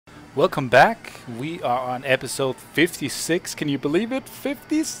Welcome back. We are on episode 56. Can you believe it?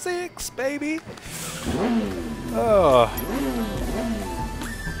 56, baby. Oh.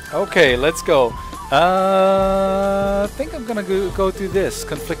 Okay, let's go. I think I'm gonna go through this.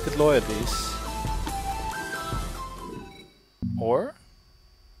 Conflicted loyalties. Or?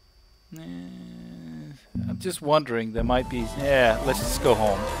 I'm just wondering. There might be... Yeah, let's just go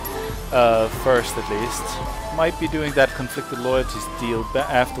home. First at least. Might be doing that conflicted loyalties deal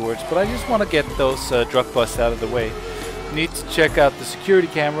afterwards, but I just want to get those drug busts out of the way. Need to check out the security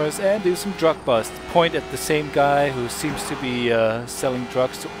cameras and do some drug busts. Point at the same guy who seems to be selling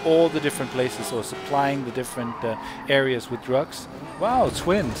drugs to all the different places or supplying the different areas with drugs. Wow,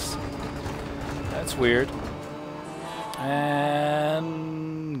 twins. That's weird.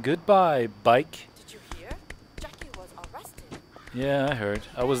 And goodbye, bike. Did you hear? Jackie was arrested. Yeah, I heard.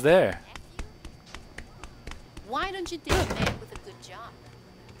 I was there. Why don't you date a man with a good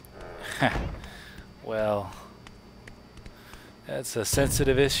job? Well, that's a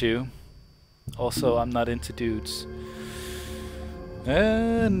sensitive issue. Also, I'm not into dudes.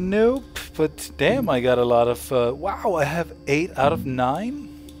 Nope. But damn, I got a lot of... wow, I have 8 out of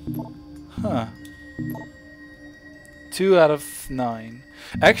 9? Huh. 2 out of 9.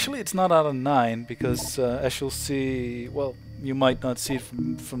 Actually, it's not out of 9 because as you'll see... Well, you might not see it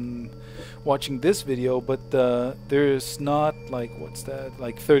from watching this video, but there's not like, what's that,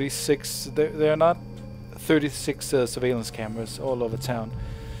 like 36, there are not 36 surveillance cameras all over town.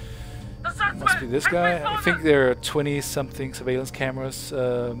 Must be this guy. I think there are 20 something surveillance cameras,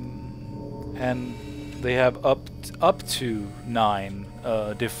 and they have up to 9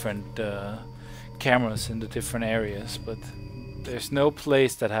 different cameras in the different areas, but there's no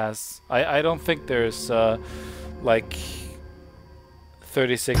place that has... I don't think there's like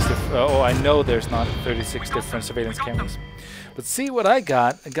 36 oh, I know there's not 36 different surveillance cameras. But see what I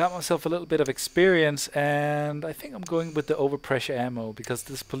got. I got myself a little bit of experience, and I think I'm going with the overpressure ammo because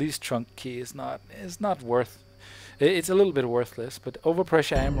this police trunk key is not worth... It's a little bit worthless, but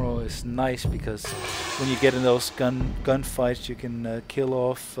overpressure ammo is nice because when you get in those gunfights, you can kill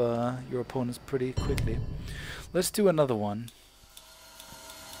off your opponents pretty quickly. Let's do another one.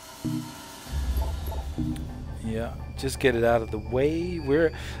 Yeah, just get it out of the way.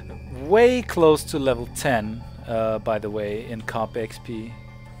 We're way close to level 10, by the way, in comp XP.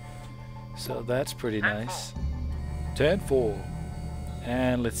 So that's pretty nice. 10-4.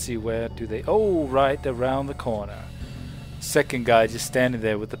 And let's see, where do they... Oh, right around the corner. Second guy just standing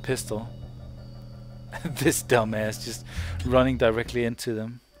there with the pistol. This dumbass just running directly into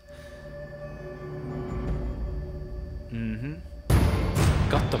them.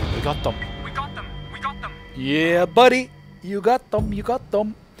 Got them, we got them. Yeah, buddy, you got them, you got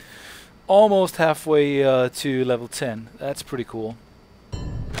them. Almost halfway to level 10. That's pretty cool.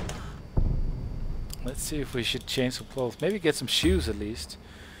 Let's see if we should change some clothes. Maybe get some shoes at least.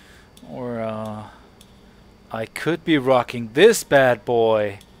 Or I could be rocking this bad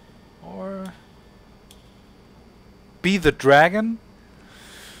boy. Or be the dragon.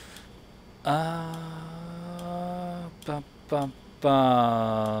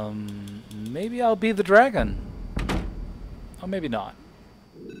 Maybe I'll be the dragon. Or maybe not.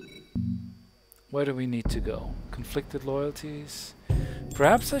 Where do we need to go? Conflicted loyalties.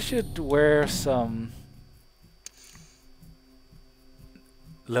 Perhaps I should wear some...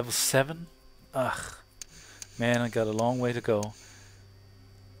 Level 7? Ugh. Man, I got a long way to go.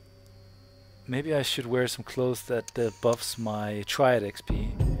 Maybe I should wear some clothes that buffs my Triad XP.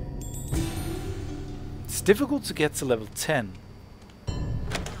 It's difficult to get to level 10.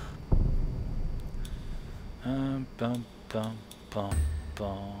 Bum bum bum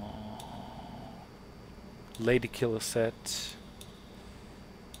bum. Lady killer set.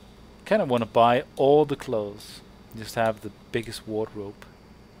 Kind of want to buy all the clothes. Just have the biggest wardrobe.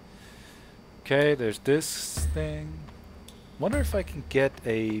 Okay, there's this thing. Wonder if I can get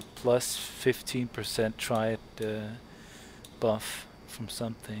a plus 15% Triad buff from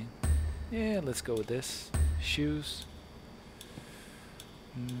something. Yeah, let's go with this. Shoes.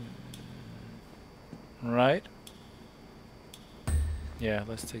 Right. Yeah,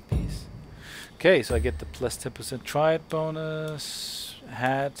 let's take these. Okay, so I get the plus 10% Triad bonus.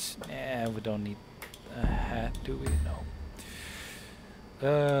 Hat. We don't need a hat, do we?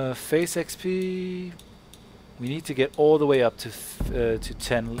 No. Face XP. We need to get all the way up to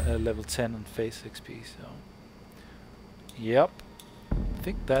 10, level 10 on face XP. So, yep. I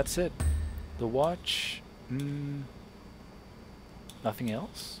think that's it. The watch. Nothing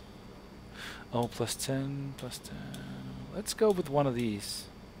else. Oh, plus 10, plus 10. Let's go with one of these.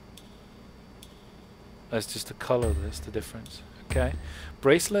 That's just the color, that's the difference. Okay.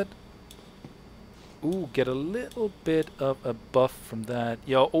 Bracelet. Ooh, get a little bit of a buff from that.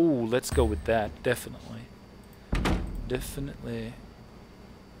 Yo, ooh, let's go with that. Definitely. Definitely.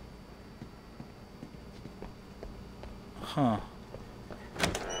 Huh.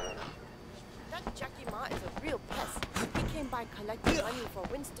 That Jackie Ma is a real pest. He came by collecting money for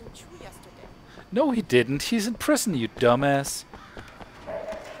Winston Chu yesterday. No, he didn't. He's in prison, you dumbass.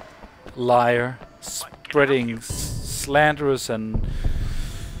 Liar. Spreading slanderous and...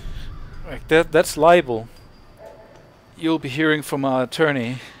 like that's libel. You'll be hearing from our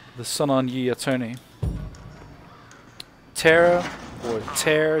attorney, the Sonny Wu attorney. Terra or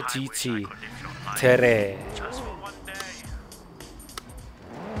Ter DT. Terre.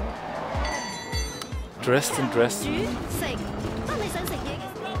 Dressed.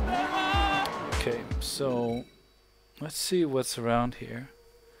 Okay, so let's see what's around here.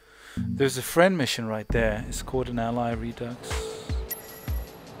 There's a friend mission right there. It's called an ally redux.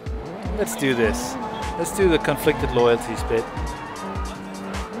 Let's do this. Let's do the conflicted loyalties bit.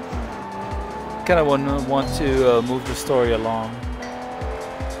 Kind of want to move the story along.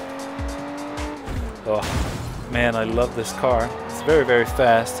 Oh man, I love this car. It's very, very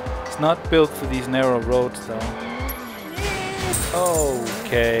fast. It's not built for these narrow roads though.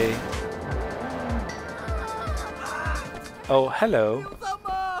 Okay. Oh, hello.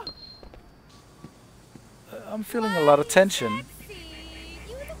 I'm feeling a lot of tension.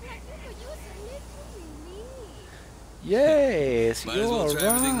 Yes, you're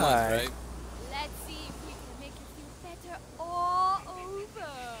right. Let's see if we can make you feel better all over.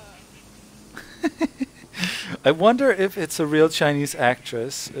 I wonder if it's a real Chinese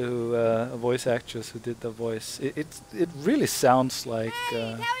actress, who, a voice actress who did the voice. It really sounds like. Hey,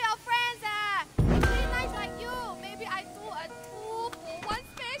 tell your friends it's really nice like you. Maybe I do a 2-for-1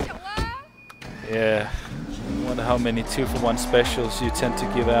 special. Yeah. I wonder how many 2-for-1 specials you tend to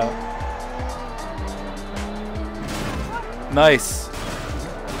give out. Nice.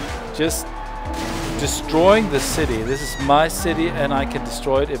 Just destroying the city. This is my city and I can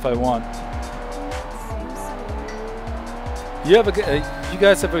destroy it if I want. You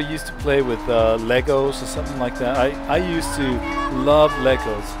guys ever used to play with Legos or something like that? I used to love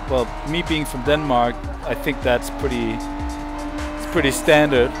Legos. Well, me being from Denmark, I think that's pretty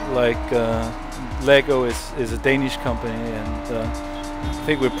standard. Like Lego is a Danish company, and I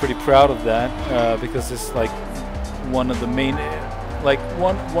think we're pretty proud of that because it's like one of the main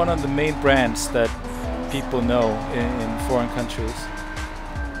brands that people know in foreign countries,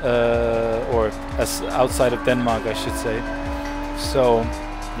 or as outside of Denmark, I should say. So,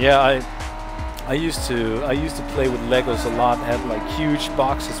 yeah, I used to play with Legos a lot. I had like huge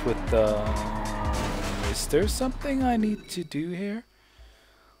boxes with. Is there something I need to do here?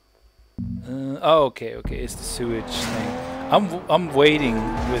 Oh, okay, it's the sewage thing. I'm waiting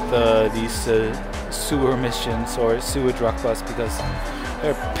with these sewer missions or sewage rock busts because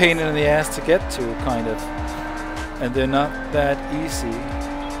they're a pain in the ass to get to, kind of, and they're not that easy.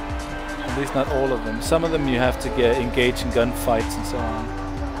 At least not all of them. Some of them you have to get engaged in gunfights and so on.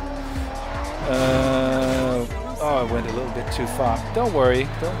 Oh, I went a little bit too far. Don't worry.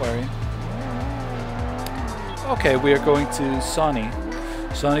 Okay, we are going to Sonny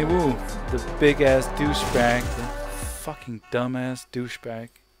Wu, the big ass douchebag, the fucking dumbass douchebag.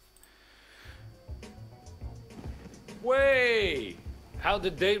 Way! How'd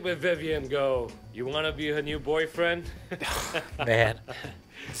the date with Vivian go? You wanna be her new boyfriend? Man,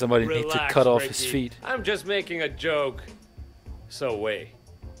 somebody needs to cut off his feet. I'm just making a joke. So Wei,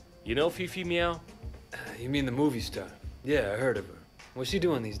 you know Fifi Meow? You mean the movie star? Yeah, I heard of her. What's she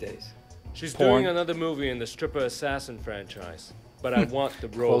doing these days? She's Porn. doing another movie in the Stripper Assassin franchise. But I want the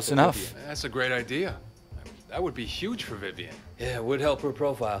role. Close for enough. Vivian. That's a great idea. That would be huge for Vivian. Yeah, it would help her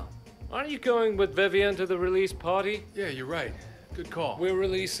profile. Aren't you going with Vivian to the release party? Yeah, you're right. Good call. We're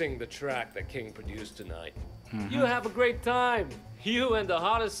releasing the track that King produced tonight. You have a great time. You and the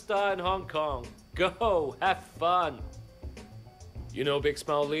hottest star in Hong Kong. Go, have fun. You know Big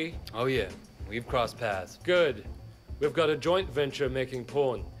Smile Lee? Oh yeah, we've crossed paths. Good. We've got a joint venture making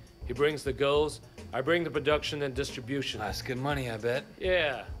porn. He brings the girls, I bring the production and distribution. That's good money, I bet.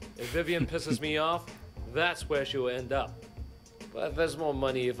 Yeah, if Vivian pisses me off, that's where she'll end up. But there's more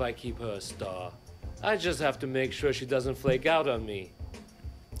money if I keep her a star. I just have to make sure she doesn't flake out on me.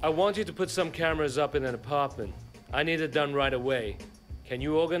 I want you to put some cameras up in an apartment. I need it done right away. Can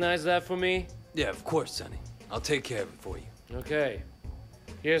you organize that for me? Yeah, of course, Sonny. I'll take care of it for you. Okay.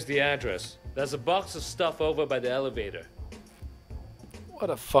 Here's the address. There's a box of stuff over by the elevator. What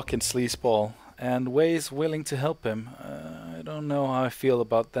a fucking sleazeball. And Wei's willing to help him. I don't know how I feel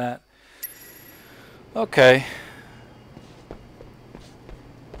about that. Okay.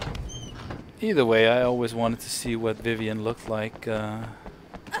 Either way, I always wanted to see what Vivian looked like.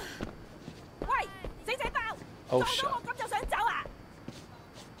 Oh shit.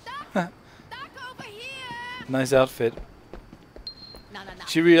 Duck over here. Nice outfit.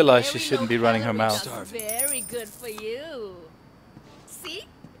 She realized she shouldn't be running her mouth. Very good for you. See?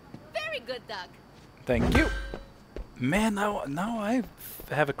 Very good, Duck. Thank you. Man, now I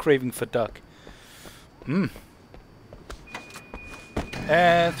have a craving for duck.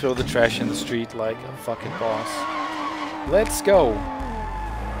 And throw the trash in the street like a fucking boss. Let's go.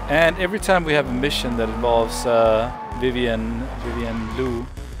 And every time we have a mission that involves Vivian Liu,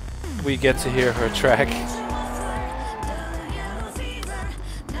 we get to hear her track.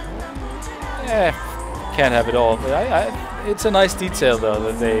 Can't have it all. But it's a nice detail though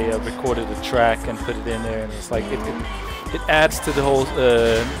that they recorded a track and put it in there, and it's like it adds to the whole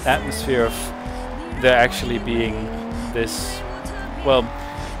atmosphere of there actually being this, well,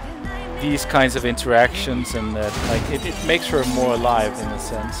 these kinds of interactions, and that like it makes her more alive in a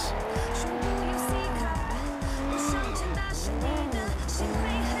sense.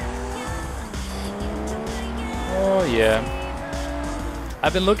 Oh yeah.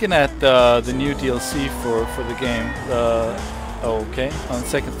 I've been looking at the new DLC for the game. Okay, on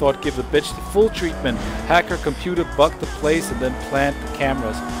second thought, give the bitch the full treatment. Hack her computer, bug the place, and then plant the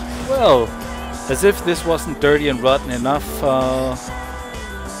cameras. Well, as if this wasn't dirty and rotten enough.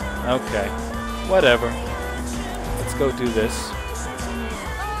 Okay, whatever. Let's go do this.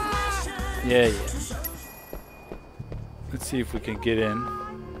 Yeah. Let's see if we can get in.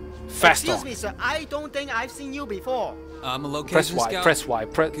 Faster. Excuse me, sir. I don't think I've seen you before. I'm a location scout. Press Y.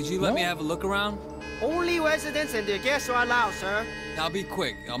 Could you let me have a look around? Only residents and their guests are allowed, sir. I'll be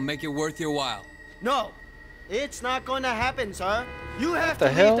quick. I'll make it worth your while. No, it's not gonna happen, sir. You have the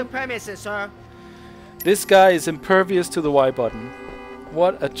to hell? leave the premises, sir. This guy is impervious to the Y button.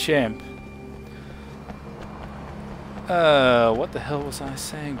 What a champ. What the hell was I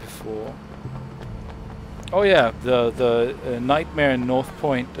saying before? Oh yeah, the Nightmare in North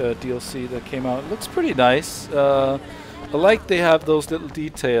Point DLC that came out. It looks pretty nice. I like they have those little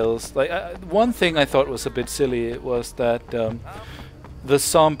details. Like one thing I thought was a bit silly was that the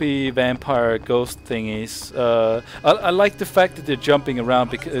zombie vampire ghost thingies. I like the fact that they're jumping around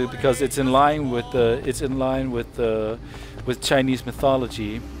because it's in line with Chinese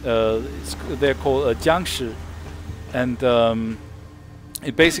mythology. They're called jiangshi, and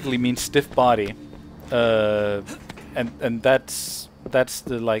it basically means stiff body. And that's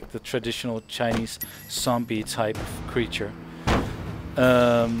the traditional Chinese zombie type of creature.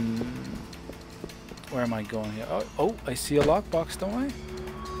 Where am I going here? Oh, I see a lockbox, don't I?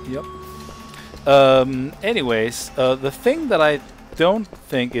 Yep. Anyways, the thing that I don't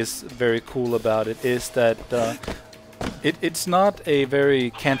think is very cool about it is that it's not a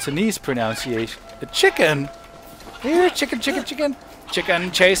very Cantonese pronunciation. Chicken! Here, chicken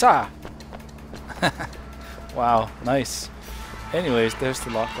chaser! Wow, nice. Anyways, there's the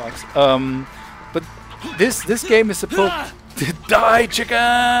lockbox. But this game is supposed to die,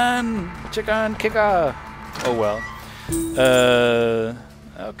 chicken kicker. Oh well.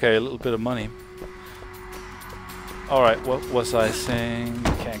 Okay, a little bit of money. All right, what was I saying?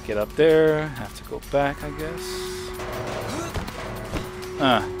 Can't get up there. Have to go back, I guess.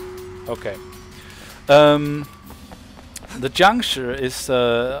 Okay. The juncture is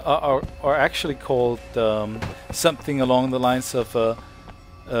are actually called something along the lines of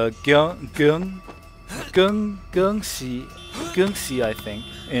gungxi, I think,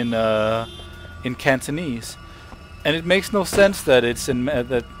 in Cantonese, and it makes no sense that it's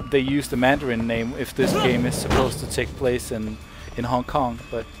that they use the Mandarin name if this game is supposed to take place in Hong Kong.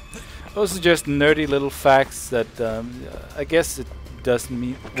 But those are just nerdy little facts that I guess it doesn't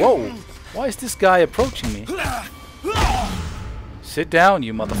mean. Whoa! Why is this guy approaching me? Sit down,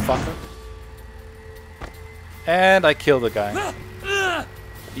 you motherfucker. And I kill the guy.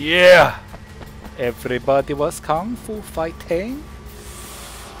 Yeah! Everybody was kung fu fighting.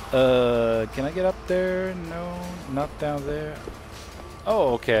 Can I get up there? No, not down there.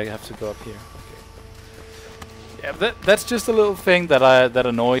 Oh, okay, I have to go up here. Okay. Yeah, that's just a little thing that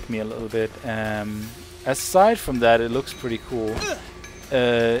annoyed me a little bit. Aside from that, it looks pretty cool.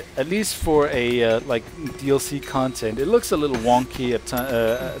 At least for a like DLC content, it looks a little wonky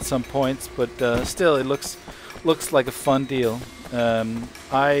at some points, but still, it looks like a fun deal.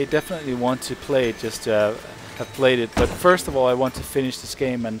 I definitely want to play it just to have played it, but first of all, I want to finish this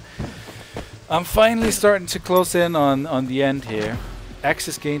game, and I'm finally starting to close in on the end here.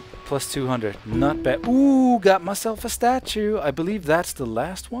 Access gained plus 200, not bad. Ooh, got myself a statue. I believe that's the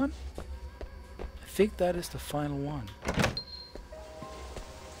last one. I think that is the final one.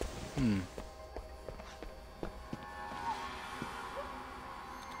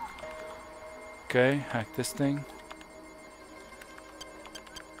 Okay, hack this thing.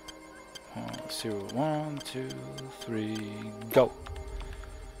 0, 1, 2, 3, go.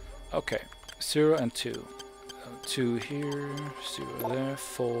 Okay, 0 and 2. 2 here, 0 there,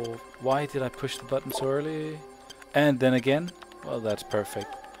 4. Why did I push the button so early? And then again? Well, that's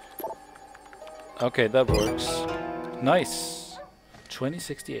perfect. Okay, that works. Nice.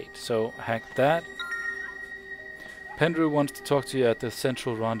 2068. So, hack that. Pendrew wants to talk to you at the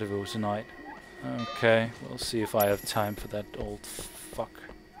central rendezvous tonight. Okay, we'll see if I have time for that old fuck.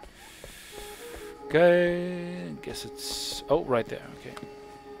 Okay, guess it's... Oh, right there, okay.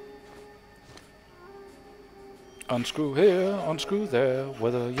 Unscrew here, unscrew there,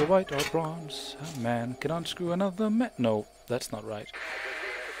 whether you're white or bronze. A man can unscrew another man. No, that's not right.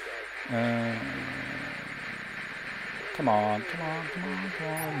 Come on, come on, come on, come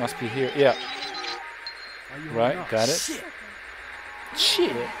on. Must be here. Yeah. Right, got it.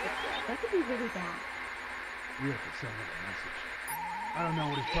 Shit. That could be really bad. We have to send him a message. I don't know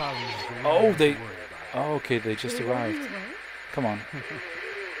what his problem is. But Oh, they... Oh, okay, they just arrived. Come on.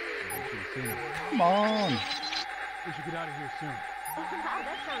 Come on. We should get out of here soon.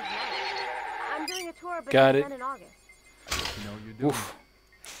 That sounds nice. I'm doing a tour, but got it's it. done in August. You know what you're doing. Oof.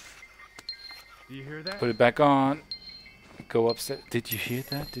 Do you hear that? Put it back on. Go upstairs. Did you hear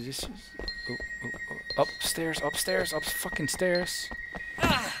that? Did you see? Oh. Upstairs, upstairs, up fucking stairs.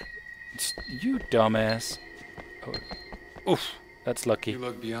 You dumbass. Oh. Oof. That's lucky. You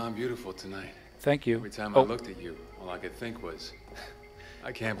look beyond beautiful tonight. Thank you. Every time I looked at you, all I could think was,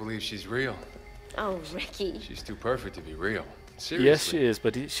 I can't believe she's real. Oh, Ricky. She's too perfect to be real. Seriously. Yes, she is,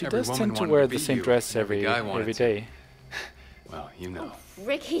 but she Every does woman tend to wanted wear to the be same you, dress and every guy wanted every to. day. Well, you know.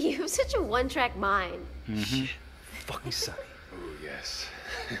 Ricky, you have such a one-track mind. Mm-hmm. Fucking Sonny. Oh, yes.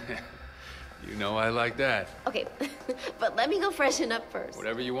 You know I like that. Okay, but let me go freshen up first.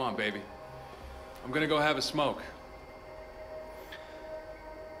 Whatever you want, baby. I'm gonna go have a smoke.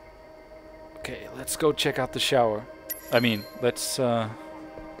 Okay, let's go check out the shower. I mean, let's all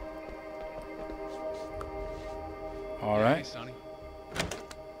right. Hey, Sonny.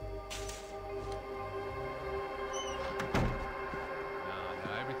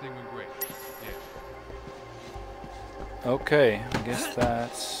 No, everything went great. Yeah. Okay, I guess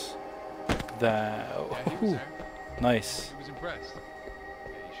that's that. Yeah, he was Ooh, there. nice. He was impressed.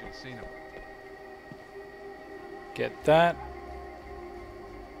 Yeah, you should have seen him. Get that.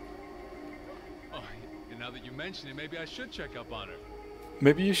 Oh, and now that you mention it, maybe I should check up on her.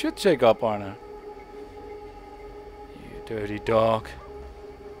 Maybe you should check up on her. You dirty dog.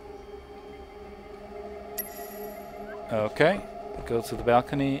 Okay, go to the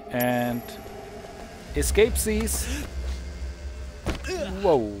balcony and escape these.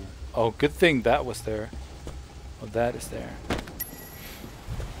 Whoa. Oh, good thing that was there. Oh, that is there.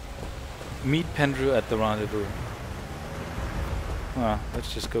 Meet Pendrew at the rendezvous.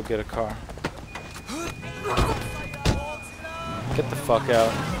 Let's just go get a car. Get the fuck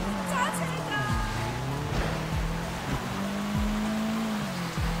out.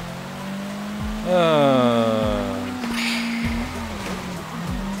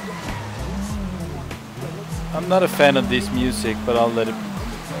 I'm not a fan of this music, but I'll let it...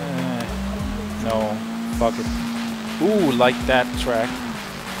 no, fuck it. Ooh, like that track.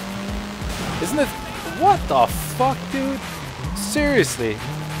 Isn't it... What the fuck, dude? Seriously.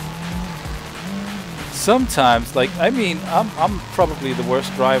 Sometimes, like, I mean, I'm probably the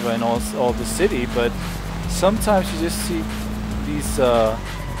worst driver in all the city, but sometimes you just see these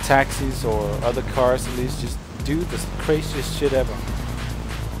taxis or other cars at least just do the craziest shit ever.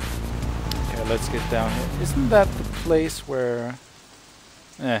 Okay, let's get down here. Isn't that the place where...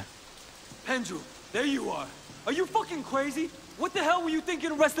 Pendrew, there you are. Are you fucking crazy? What the hell were you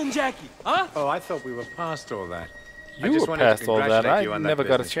thinking of arresting Jackie, huh? Oh, I thought we were past all that. You were past all that. I never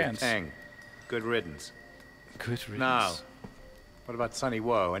got a chance. Good riddance. Good riddance. Now, what about Sonny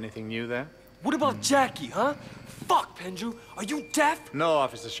Wu? Anything new there? What about Jackie, huh? Fuck, Pendrew. Are you deaf? No,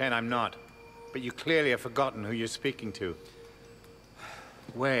 Officer Shane, I'm not. But you clearly have forgotten who you're speaking to.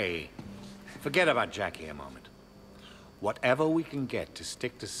 Wei, forget about Jackie a moment. Whatever we can get to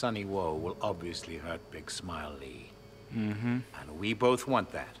stick to Sonny Wu will obviously hurt Big Smile Lee. Mm-hmm. And we both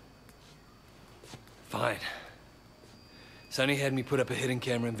want that. Fine. Sonny had me put up a hidden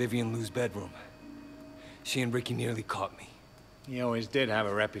camera in Vivian Liu's bedroom. She and Ricky nearly caught me. He always did have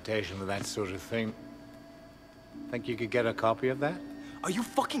a reputation for that sort of thing. Think you could get a copy of that? Are you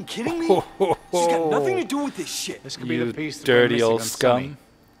fucking kidding me? She's got nothing to do with this shit. This could be the piece that dirty we're missing old on scum. Sonny.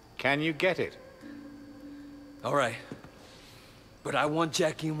 Can you get it? All right. But I want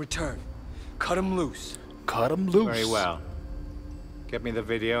Jackie in return. Cut him loose. Cut him loose. Very well. Get me the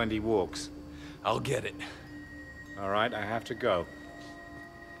video and he walks. I'll get it. All right, I have to go.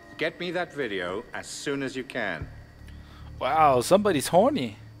 Get me that video as soon as you can. Wow, somebody's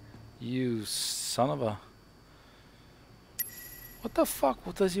horny. You son of a... What the fuck?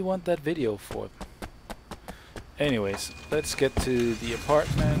 What does he want that video for? Anyways, let's get to the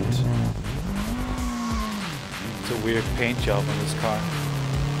apartment. It's a weird paint job on this car.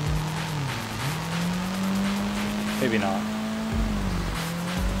 Maybe not.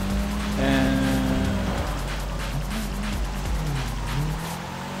 And...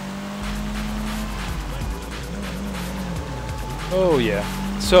 oh yeah.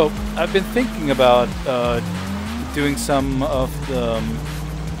 So I've been thinking about doing some of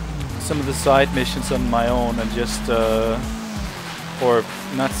the side missions on my own, and just or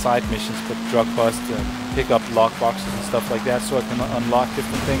not side missions, but drug bust and pick up lock boxes and stuff like that, so I can unlock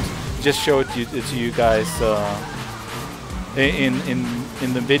different things. Just show it to you guys in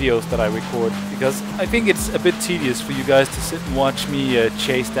the videos that I record, because I think it's a bit tedious for you guys to sit and watch me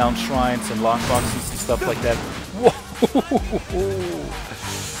chase down shrines and lock boxes and stuff like that. Whoa!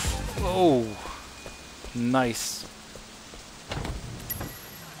 Oh, nice.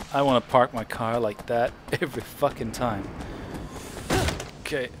 I want to park my car like that every fucking time.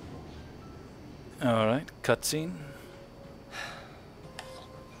 Okay. Alright, cutscene.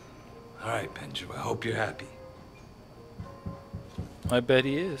 Alright, Benju, I hope you're happy. I bet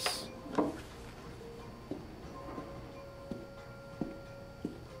he is.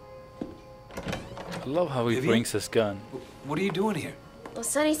 I love how he brings his gun. What are you doing here? Well,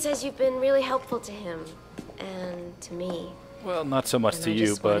 Sonny says you've been really helpful to him and to me. Well, not so much and to I you,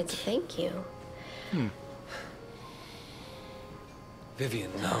 just but... wanted to thank you.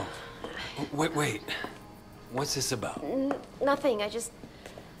 Vivian, no. Wait. What's this about? Nothing. I just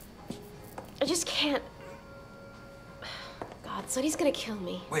can't. God, Sonny's gonna kill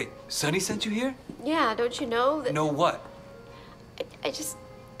me. Wait, Sonny sent you here? Yeah, don't you know that? Know what?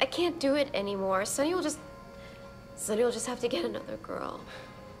 I can't do it anymore. Sonny will just have to get another girl.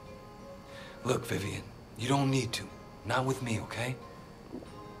 Look, Vivian, you don't need to. Not with me, okay?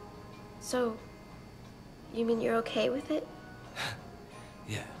 So, you mean you're okay with it?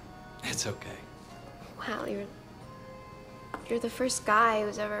 Yeah, it's okay. Wow, you're the first guy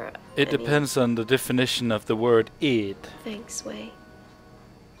who's ever... It depends on the definition of the word id. Thanks, Wei.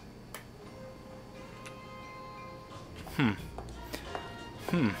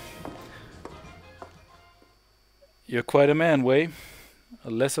 You're quite a man, Wei.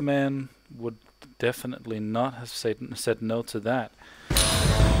 A lesser man would definitely not have said no to that.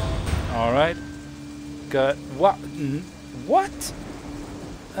 Alright. Got... what? What?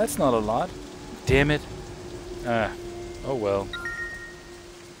 That's not a lot. Damn it. Oh well.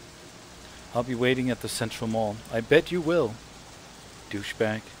 I'll be waiting at the Central Mall. I bet you will.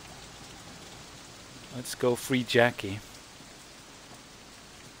 Douchebag. Let's go free Jackie.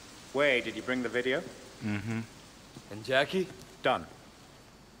 Wait, did you bring the video? Mm-hmm. And Jackie? Done.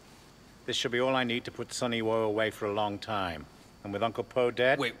 This should be all I need to put Sonny Wu away for a long time. And with Uncle Po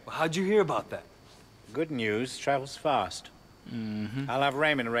dead... Wait, how'd you hear about that? Good news travels fast. Mm-hmm. I'll have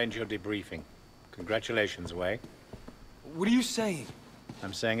Raymond arrange your debriefing. Congratulations, Wei. What are you saying?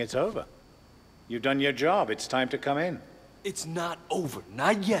 I'm saying it's over. You've done your job. It's time to come in. It's not over.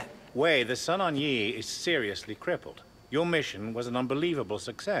 Not yet. Wei, the Sun on Yi is seriously crippled. Your mission was an unbelievable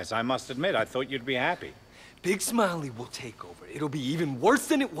success. I must admit, I thought you'd be happy. Big Smiley will take over. It'll be even worse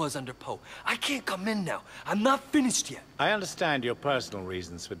than it was under Poe. I can't come in now. I'm not finished yet. I understand your personal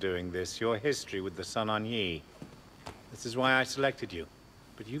reasons for doing this, your history with the Sun on Yi. This is why I selected you.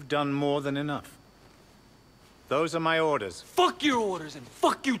 But you've done more than enough. Those are my orders. Fuck your orders, and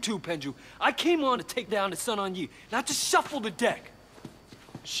fuck you too, Penju. I came on to take down the Sun on Yi, not to shuffle the deck.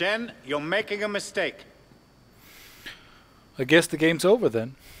 Shen, you're making a mistake. I guess the game's over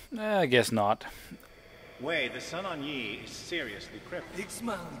then. I guess not. Wei, the Sun on Yi is seriously crippled. Big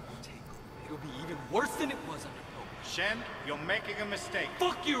Smiley will take over. It'll be even worse than it was under Poe. Shen, you're making a mistake.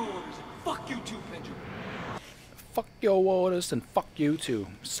 Fuck your orders, and fuck you too, Penju. Fuck your orders and fuck you too.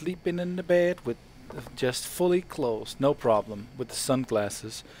 Sleeping in the bed with just fully closed, no problem, with the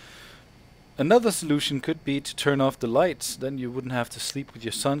sunglasses. Another solution could be to turn off the lights, then you wouldn't have to sleep with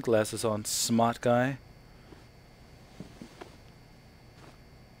your sunglasses on, smart guy.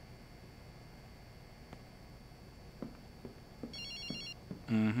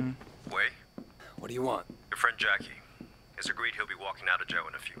 Wei? What do you want? Your friend Jackie has agreed he'll be walking out of jail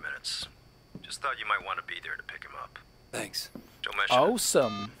in a few minutes. Just thought you might want to be there to pick him up. Thanks. Don't mention it.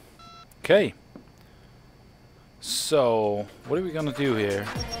 Awesome. Okay. So, what are we gonna do here?